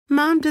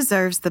Mom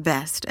deserves the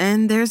best,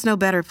 and there's no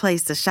better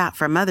place to shop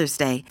for Mother's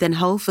Day than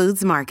Whole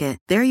Foods Market.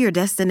 They're your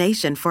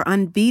destination for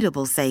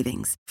unbeatable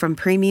savings, from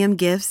premium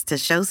gifts to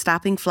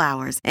show-stopping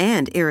flowers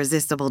and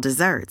irresistible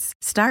desserts.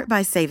 Start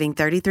by saving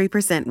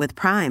 33% with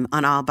Prime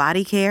on all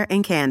body care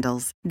and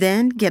candles.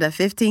 Then get a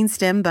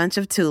 15-stem bunch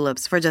of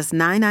tulips for just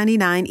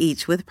 $9.99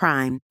 each with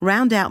Prime.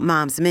 Round out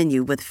Mom's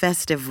menu with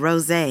festive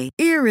rosé,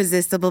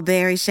 irresistible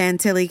berry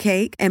chantilly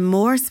cake, and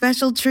more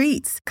special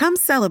treats. Come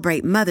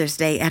celebrate Mother's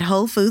Day at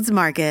Whole Foods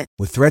Market.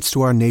 With threats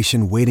to our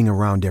nation waiting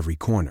around every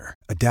corner,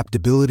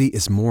 adaptability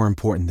is more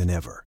important than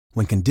ever.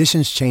 When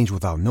conditions change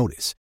without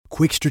notice,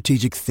 quick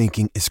strategic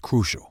thinking is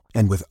crucial.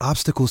 And with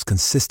obstacles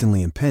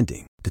consistently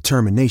impending,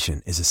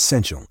 determination is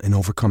essential in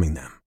overcoming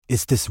them.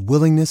 It's this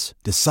willingness,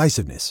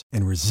 decisiveness,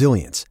 and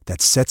resilience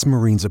that sets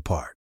Marines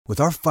apart. With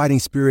our fighting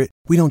spirit,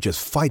 we don't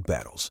just fight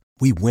battles,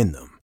 we win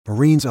them.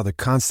 Marines are the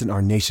constant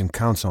our nation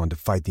counts on to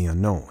fight the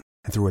unknown.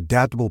 And through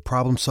adaptable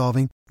problem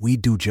solving, we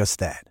do just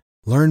that.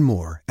 Learn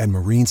more at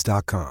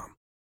marines.com.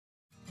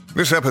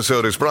 This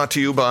episode is brought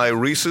to you by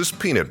Reese's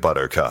Peanut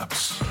Butter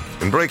Cups.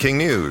 In breaking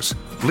news,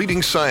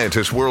 leading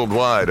scientists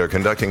worldwide are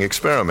conducting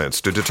experiments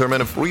to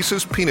determine if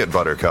Reese's Peanut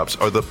Butter Cups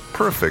are the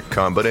perfect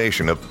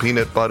combination of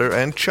peanut butter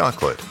and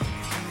chocolate.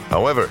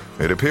 However,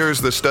 it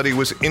appears the study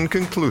was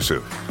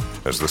inconclusive,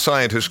 as the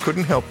scientists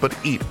couldn't help but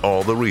eat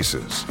all the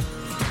Reese's.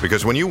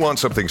 Because when you want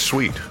something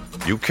sweet,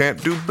 you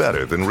can't do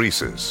better than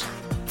Reese's.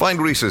 Find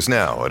Reese's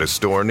now at a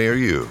store near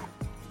you.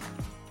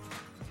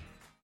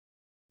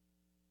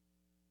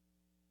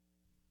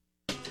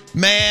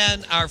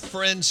 Man, our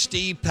friend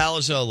Steve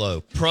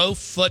Palazzolo, Pro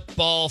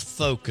Football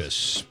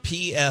Focus,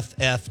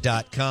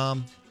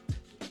 PFF.com.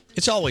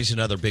 It's always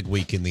another big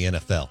week in the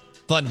NFL.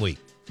 Fun week.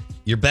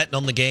 You're betting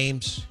on the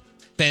games,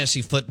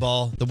 fantasy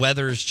football. The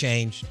weather has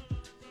changed.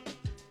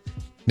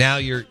 Now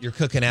you're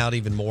cooking out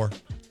even more.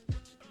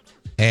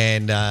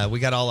 And we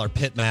got all our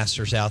pit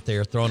masters out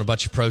there throwing a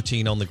bunch of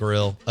protein on the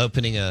grill,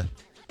 opening an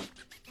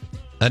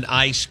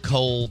ice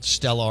cold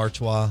Stella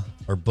Artois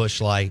or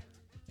Busch Light,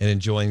 and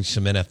enjoying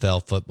some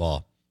NFL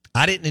football.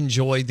 I didn't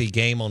enjoy the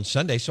game on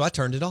Sunday, so I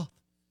turned it off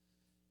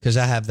because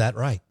I have that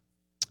right.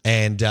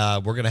 And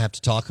we're going to have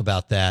to talk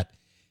about that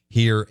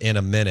here in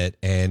a minute.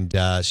 And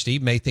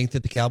Steve may think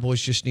that the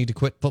Cowboys just need to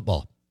quit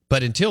football.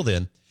 But until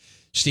then,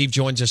 Steve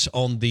joins us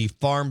on the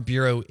Farm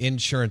Bureau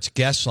Insurance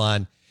guest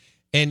line.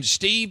 And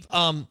Steve,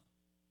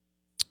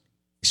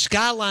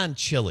 Skyline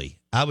Chili,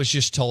 I was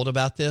just told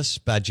about this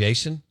by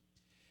Jason.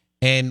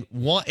 And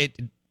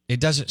it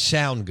doesn't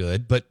sound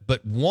good, but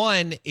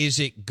one, is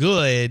it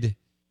good,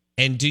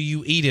 and do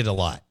you eat it a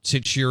lot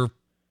since you're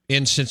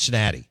in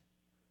Cincinnati?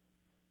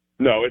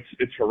 No,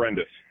 it's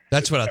horrendous.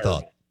 That's what terrible. I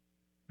thought.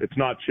 It's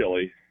not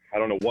chili. I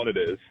don't know what it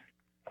is.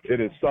 It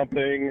is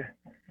something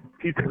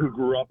people who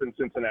grew up in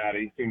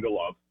Cincinnati seem to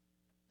love.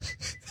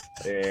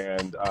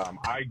 And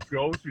I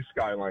go to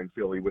Skyline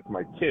Chili with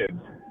my kids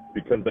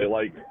because they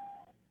like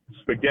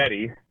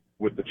spaghetti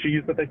with the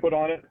cheese that they put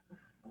on it,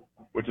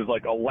 which is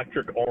like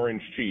electric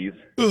orange cheese.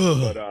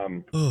 Ugh.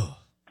 But,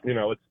 you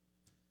know,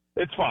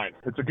 it's fine.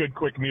 It's a good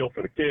quick meal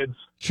for the kids.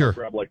 Sure. I'll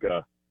grab like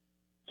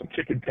some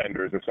chicken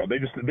tenders or something.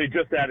 They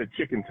just added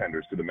chicken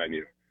tenders to the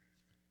menu.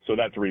 So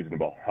that's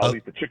reasonable. I'll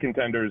eat the chicken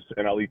tenders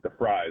and I'll eat the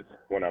fries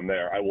when I'm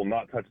there. I will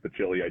not touch the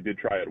chili. I did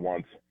try it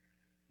once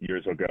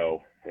years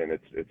ago, and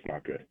it's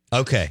not good.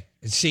 Okay.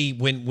 See,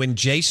 when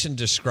Jason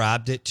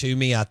described it to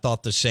me, I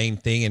thought the same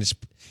thing, and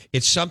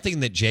it's something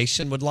that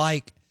Jason would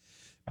like.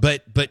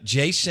 But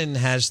Jason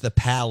has the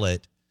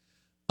palate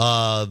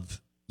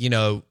of, you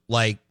know,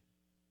 like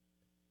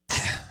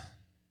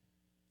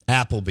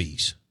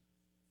Applebee's.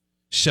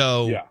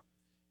 So, yeah.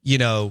 You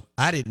know,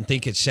 I didn't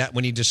think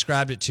when he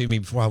described it to me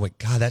before, I went,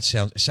 God, it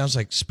sounds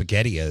like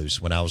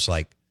SpaghettiOs when I was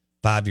like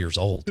 5 years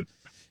old.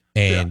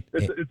 And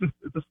yeah,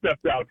 it's a step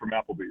down from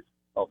Applebee's,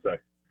 I'll say.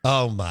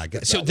 Oh my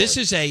God! So this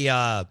is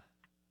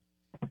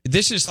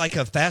like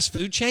a fast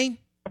food chain.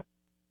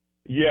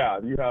 Yeah,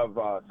 you have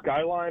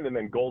Skyline and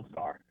then Gold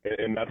Star,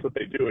 and that's what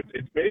they do.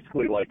 It's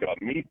basically like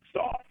a meat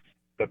sauce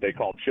that they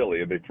call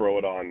chili, and they throw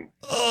it on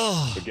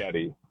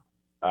spaghetti.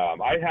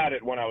 I had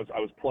it when I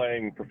was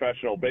playing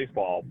professional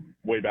baseball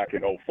way back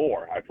in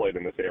 2004. I played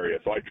in this area,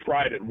 so I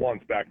tried it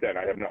once back then.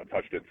 I have not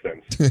touched it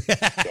since.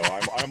 So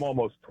I'm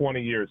almost 20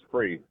 years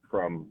free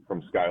from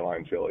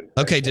Skyline Chili.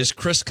 Okay, does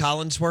Chris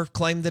Collinsworth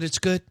claim that it's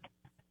good?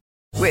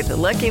 With the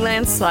Lucky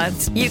Land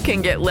Slots, you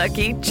can get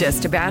lucky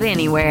just about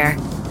anywhere.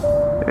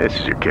 This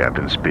is your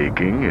captain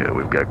speaking.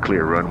 We've got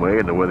clear runway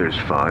and the weather's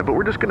fine, but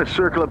we're just going to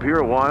circle up here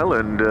a while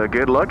and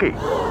get lucky.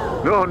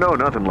 No,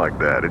 nothing like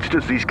that. It's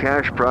just these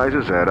cash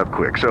prizes add up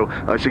quick. So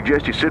I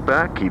suggest you sit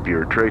back, keep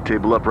your tray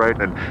table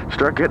upright, and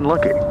start getting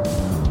lucky.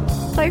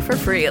 Play for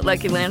free at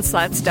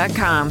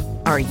LuckyLandSlots.com.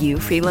 Are you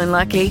feeling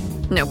lucky?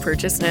 No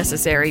purchase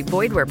necessary.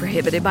 Void where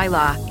prohibited by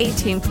law.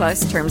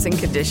 18+ terms and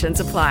conditions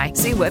apply.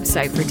 See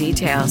website for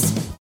details.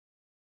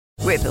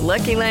 With the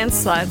Lucky Land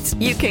Slots,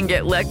 you can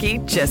get lucky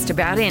just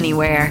about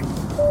anywhere.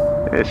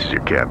 This is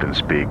your captain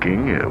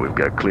speaking. We've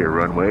got clear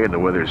runway and the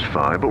weather's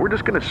fine, but we're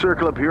just going to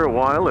circle up here a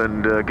while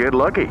and get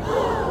lucky.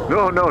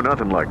 No,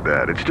 nothing like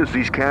that. It's just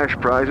these cash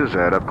prizes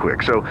add up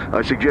quick. So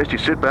I suggest you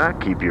sit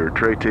back, keep your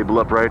tray table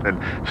upright, and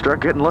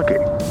start getting lucky.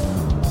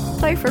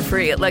 Play for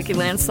free at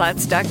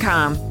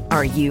LuckyLandSlots.com.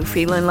 Are you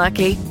feeling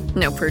lucky?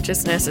 No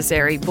purchase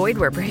necessary. Void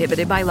where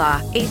prohibited by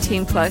law.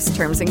 18 plus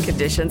terms and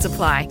conditions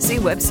apply. See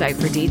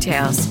website for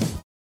details.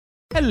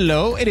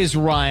 Hello, it is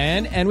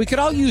Ryan, and we could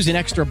all use an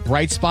extra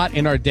bright spot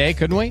in our day,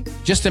 couldn't we?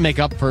 Just to make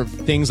up for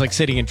things like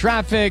sitting in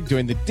traffic,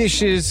 doing the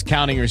dishes,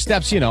 counting your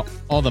steps,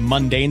 all the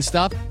mundane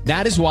stuff.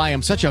 That is why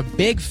I'm such a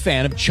big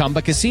fan of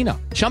Chumba Casino.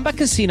 Chumba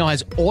Casino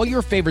has all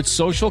your favorite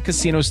social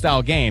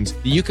casino-style games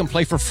that you can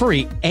play for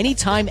free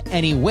anytime,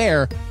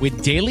 anywhere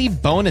with daily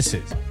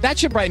bonuses. That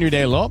should brighten your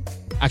day a little.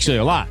 Actually,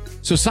 a lot.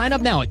 So sign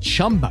up now at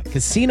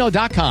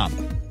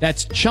ChumbaCasino.com.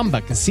 That's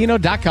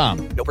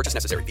ChumbaCasino.com. No purchase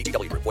necessary.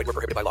 VGW Group. Void where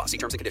prohibited by law. See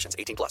terms and conditions.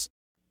 18 plus.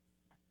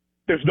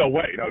 There's no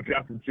way.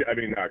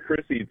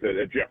 Chris eats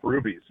at Jeff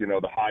Ruby's,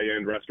 the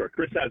high-end restaurant.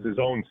 Chris has his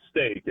own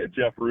steak at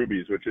Jeff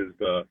Ruby's, which is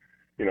the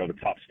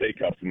top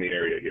steakhouse in the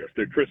area here.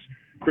 So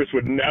Chris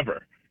would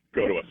never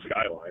go to a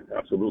Skyline.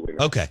 Absolutely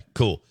not. Okay,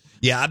 cool.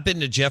 Yeah, I've been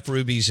to Jeff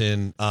Ruby's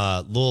in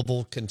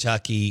Louisville,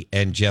 Kentucky,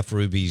 and Jeff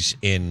Ruby's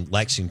in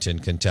Lexington,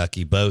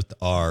 Kentucky. Both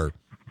are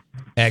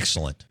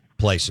excellent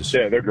places.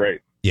 Yeah, they're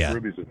great. Yeah.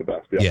 Ruby's is the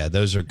best. Yeah,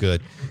 those are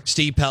good.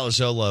 Steve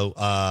Palazzolo,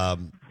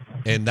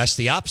 and that's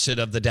the opposite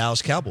of the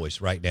Dallas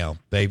Cowboys right now.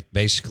 They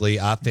basically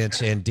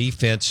offense and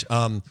defense.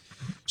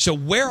 So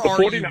where are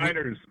the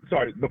 49ers?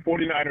 Sorry, the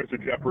 49ers are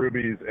Jeff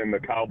Ruby's, and the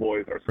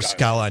Cowboys are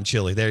Skyline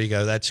Chili. There you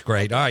go. That's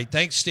great. All right,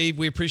 thanks, Steve.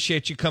 We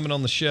appreciate you coming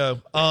on the show.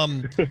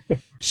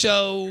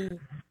 So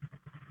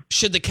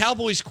should the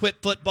Cowboys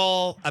quit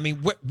football? I mean,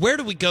 where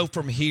do we go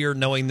from here,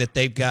 knowing that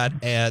they've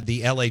got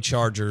the L.A.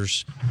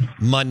 Chargers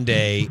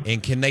Monday,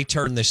 and can they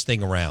turn this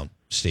thing around,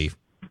 Steve?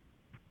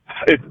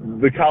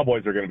 The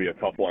Cowboys are going to be a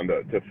tough one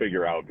to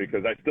figure out,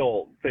 because I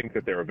still think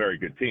that they're a very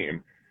good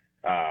team.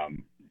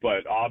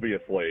 But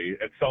obviously,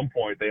 at some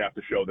point, they have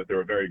to show that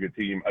they're a very good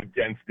team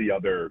against the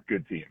other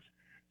good teams.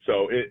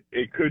 So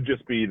it could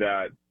just be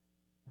that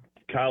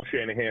Kyle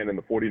Shanahan and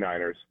the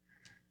 49ers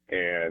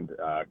and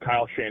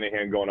Kyle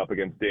Shanahan going up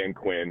against Dan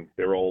Quinn,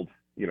 their old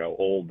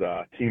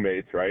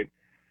teammates, right?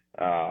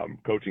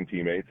 Coaching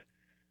teammates.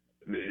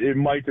 It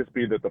might just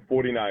be that the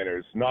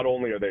 49ers, not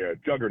only are they a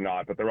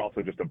juggernaut, but they're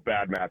also just a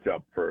bad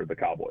matchup for the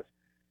Cowboys.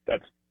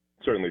 That's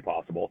certainly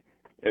possible.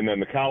 And then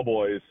the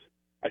Cowboys,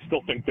 I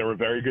still think they're a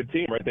very good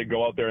team, right? They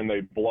go out there and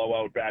they blow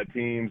out bad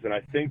teams, and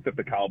I think that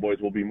the Cowboys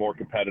will be more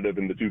competitive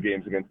in the two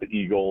games against the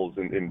Eagles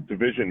and in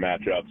division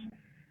matchups.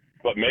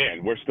 But,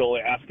 man, we're still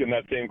asking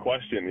that same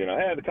question.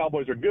 Hey, the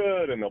Cowboys are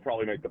good, and they'll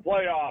probably make the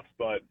playoffs,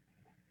 but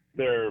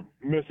they're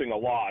missing a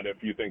lot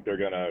if you think they're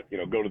going to,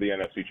 go to the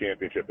NFC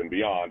Championship and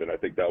beyond, and I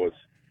think that was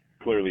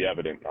clearly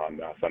evident on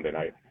Sunday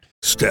night.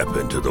 Step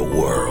into the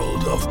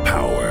world of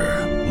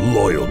power,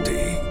 loyalty,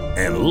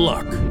 and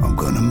luck. I'm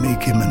going to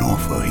make him an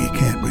offer he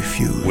can't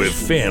refuse. With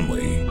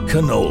family,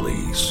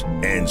 cannolis,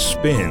 and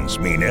spins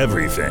mean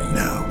everything.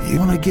 Now, you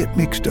want to get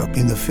mixed up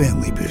in the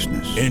family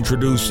business.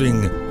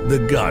 Introducing The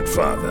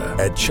Godfather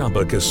at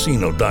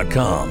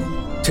ChumbaCasino.com.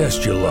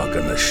 Test your luck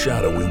in the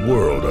shadowy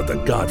world of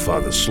The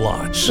Godfather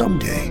slot.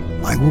 Someday,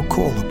 I will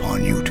call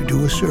upon you to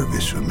do a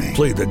service for me.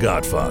 Play The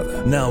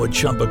Godfather now at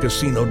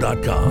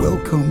ChumbaCasino.com.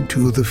 Welcome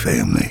to the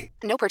family.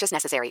 No purchase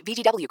necessary.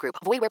 VGW Group.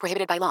 Void where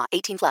prohibited by law.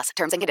 18 plus.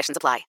 Terms and conditions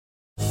apply.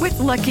 With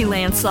Lucky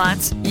Land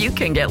Slots, you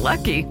can get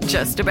lucky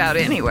just about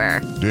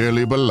anywhere.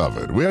 Dearly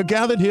beloved, we are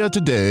gathered here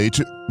today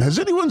to... Has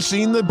anyone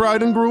seen the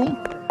bride and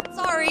groom?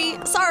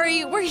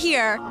 Sorry, we're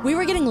here. We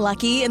were getting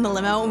lucky in the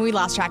limo and we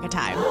lost track of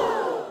time.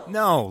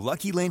 No,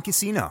 Lucky Land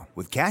Casino,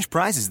 with cash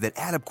prizes that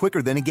add up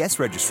quicker than a guest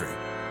registry.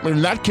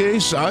 In that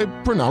case, I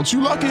pronounce you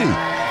lucky.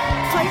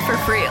 Play for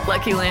free at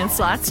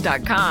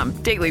LuckyLandSlots.com.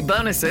 Daily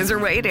bonuses are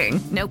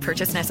waiting. No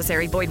purchase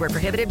necessary. Void where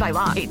prohibited by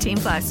law. 18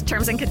 plus.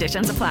 Terms and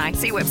conditions apply.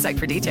 See website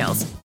for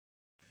details.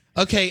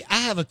 Okay, I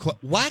have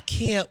why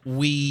can't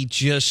we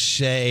just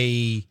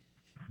say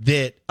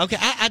that, okay,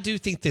 I do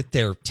think that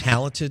they're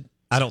talented.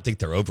 I don't think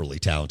they're overly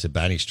talented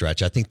by any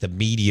stretch. I think the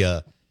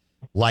media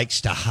likes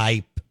to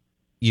hype,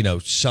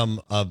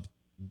 some of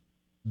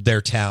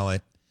their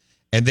talent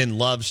and then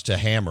loves to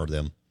hammer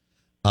them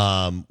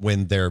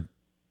when they're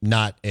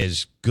not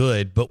as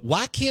good. But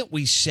why can't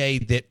we say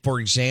that, for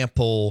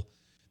example,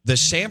 the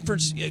San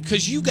Francisco,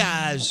 because you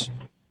guys,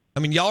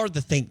 y'all are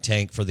the think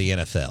tank for the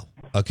NFL.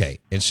 Okay.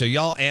 And so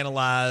y'all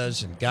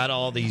analyze and got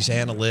all these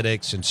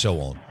analytics and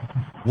so on.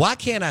 Why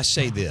can't I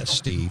say this,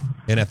 Steve,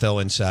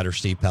 NFL insider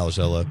Steve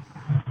Palazzolo,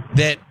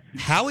 that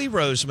Howie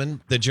Roseman,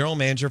 the general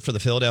manager for the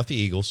Philadelphia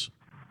Eagles,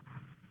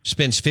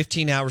 spends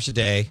 15 hours a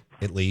day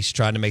at least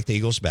trying to make the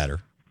Eagles better.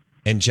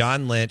 And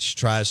John Lynch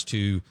tries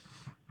to,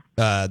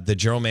 the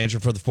general manager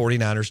for the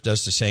 49ers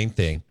does the same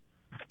thing.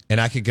 And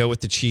I could go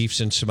with the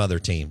Chiefs and some other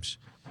teams.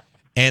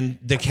 And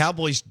the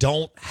Cowboys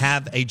don't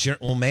have a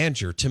general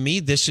manager. To me,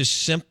 this is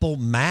simple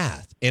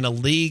math in a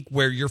league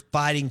where you're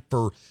fighting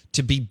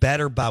to be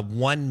better by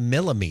 1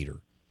 millimeter.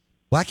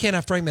 Why can't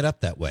I frame it up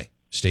that way,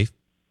 Steve?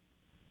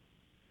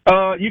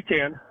 You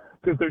can,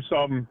 because there's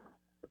some.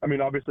 I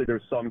mean, obviously,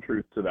 there's some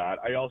truth to that.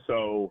 I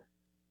also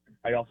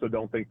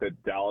don't think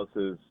that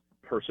Dallas's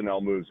personnel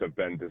moves have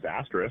been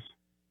disastrous.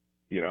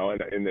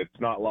 And it's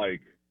not like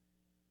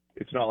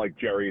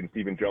Jerry and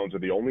Stephen Jones are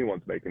the only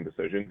ones making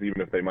decisions. Even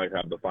if they might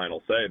have the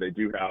final say, they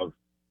do have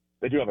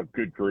a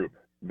good group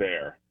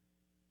there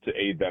to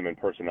aid them in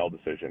personnel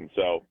decisions.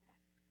 So,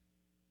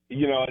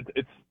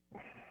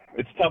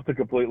 it's tough to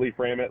completely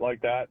frame it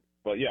like that.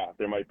 But yeah,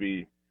 there might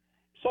be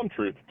some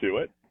truth to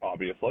it,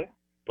 obviously.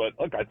 But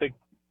look, I think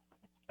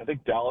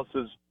Dallas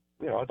is,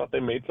 I thought they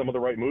made some of the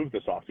right moves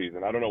this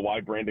offseason. I don't know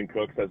why Brandon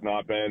Cooks has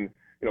not been,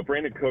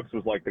 Brandon Cooks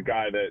was like the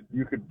guy that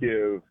you could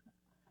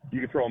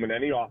throw him in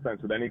any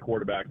offense with any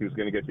quarterback who's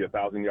going to get you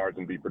 1,000 yards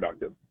and be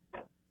productive.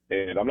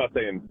 And I'm not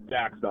saying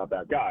Dak's not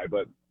that guy,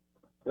 but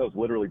that was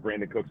literally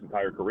Brandon Cooks'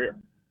 entire career.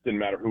 Didn't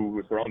matter who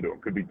was thrown to him.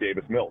 Could be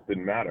Davis Mills.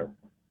 Didn't matter.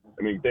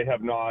 I mean, they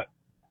have not,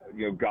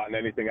 gotten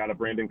anything out of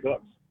Brandon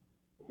Cooks.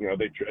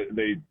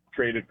 They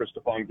traded for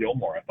Stephon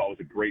Gilmore. I thought it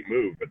was a great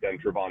move, but then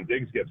Trevon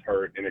Diggs gets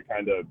hurt, and it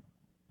kind of,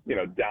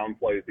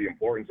 downplays the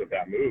importance of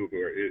that move.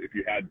 Or if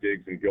you had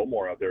Diggs and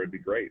Gilmore out there, it'd be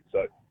great.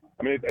 So,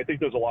 I mean, I think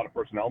there's a lot of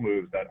personnel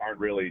moves that aren't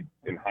really,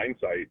 in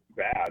hindsight,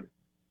 bad.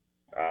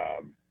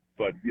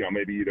 But,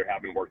 maybe either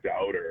haven't worked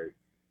out or,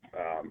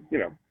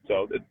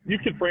 so you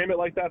could frame it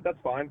like that. That's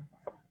fine.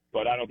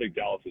 But I don't think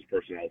Dallas's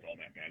personnel is all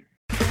that bad.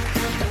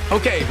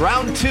 Okay,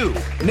 round two.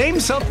 Name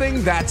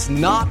something that's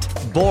not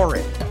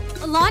boring.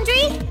 A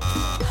laundry?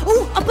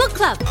 Ooh, a book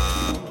club.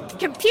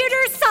 Computer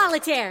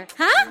solitaire,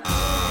 huh?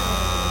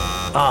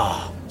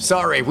 Ah, oh,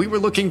 sorry. We were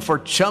looking for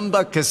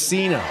Chumba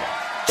Casino.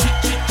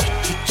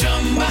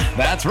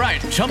 That's right.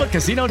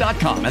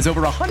 ChumbaCasino.com has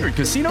over 100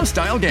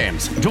 casino-style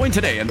games. Join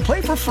today and play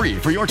for free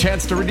for your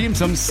chance to redeem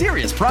some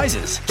serious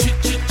prizes.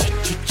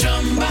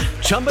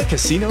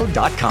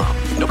 ChumbaCasino.com.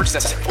 No purchase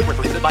necessary. Void where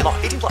prohibited by law.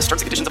 18+ terms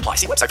and conditions apply.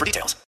 See website for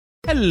details.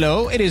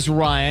 Hello, it is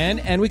Ryan,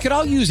 and we could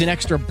all use an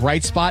extra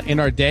bright spot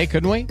in our day,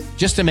 couldn't we?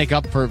 Just to make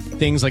up for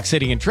things like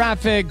sitting in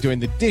traffic, doing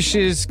the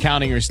dishes,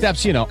 counting your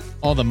steps,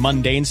 all the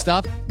mundane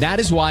stuff. That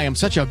is why I'm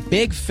such a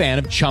big fan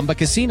of Chumba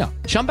Casino.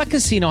 Chumba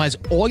Casino has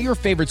all your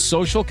favorite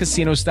social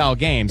casino-style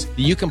games that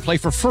you can play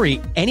for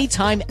free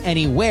anytime,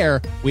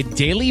 anywhere with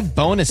daily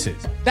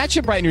bonuses. That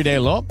should brighten your day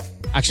a little.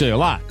 Actually, a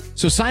lot.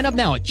 So sign up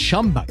now at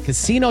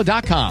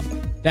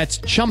ChumbaCasino.com. That's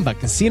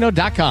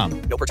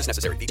ChumbaCasino.com. No purchase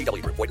necessary.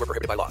 VGW Group. Void where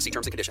prohibited by law. See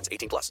terms and conditions.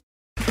 18+.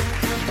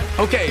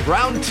 Okay,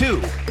 round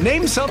two.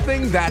 Name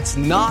something that's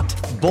not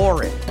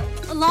boring.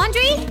 A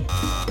laundry?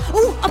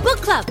 Ooh, a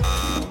book club.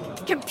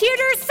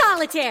 Computer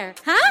solitaire,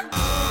 huh?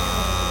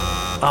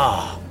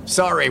 Ah, oh,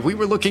 sorry. We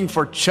were looking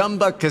for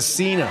Chumba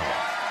Casino.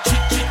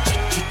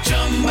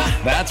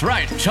 That's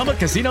right.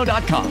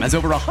 ChumbaCasino.com has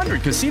over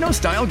 100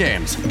 casino-style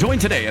games. Join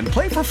today and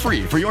play for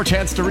free for your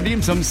chance to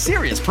redeem some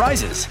serious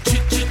prizes.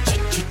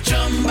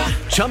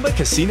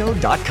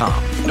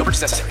 ChumbaCasino.com. No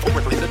purchase necessary. Void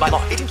where prohibited by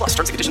law. 18+ terms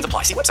and conditions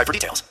apply. See website for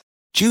details.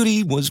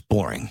 Judy was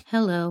boring.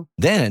 Hello.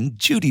 Then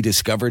Judy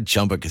discovered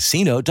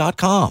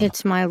ChumbaCasino.com.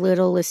 It's my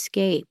little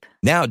escape.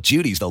 Now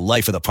Judy's the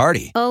life of the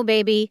party. Oh,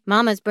 baby,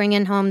 mama's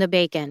bringing home the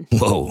bacon.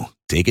 Whoa,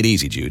 take it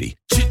easy, Judy.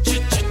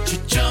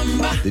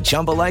 The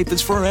Chumba life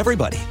is for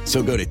everybody.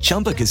 So go to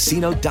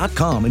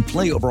ChumbaCasino.com and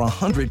play over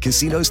 100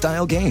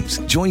 casino-style games.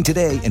 Join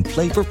today and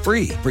play for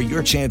free for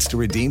your chance to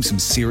redeem some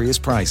serious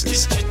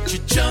prizes.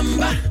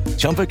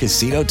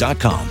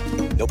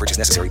 ChumbaCasino.com. No purchase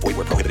necessary. Void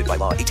where prohibited by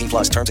law.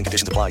 18+ terms and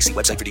conditions apply. See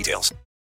website for details.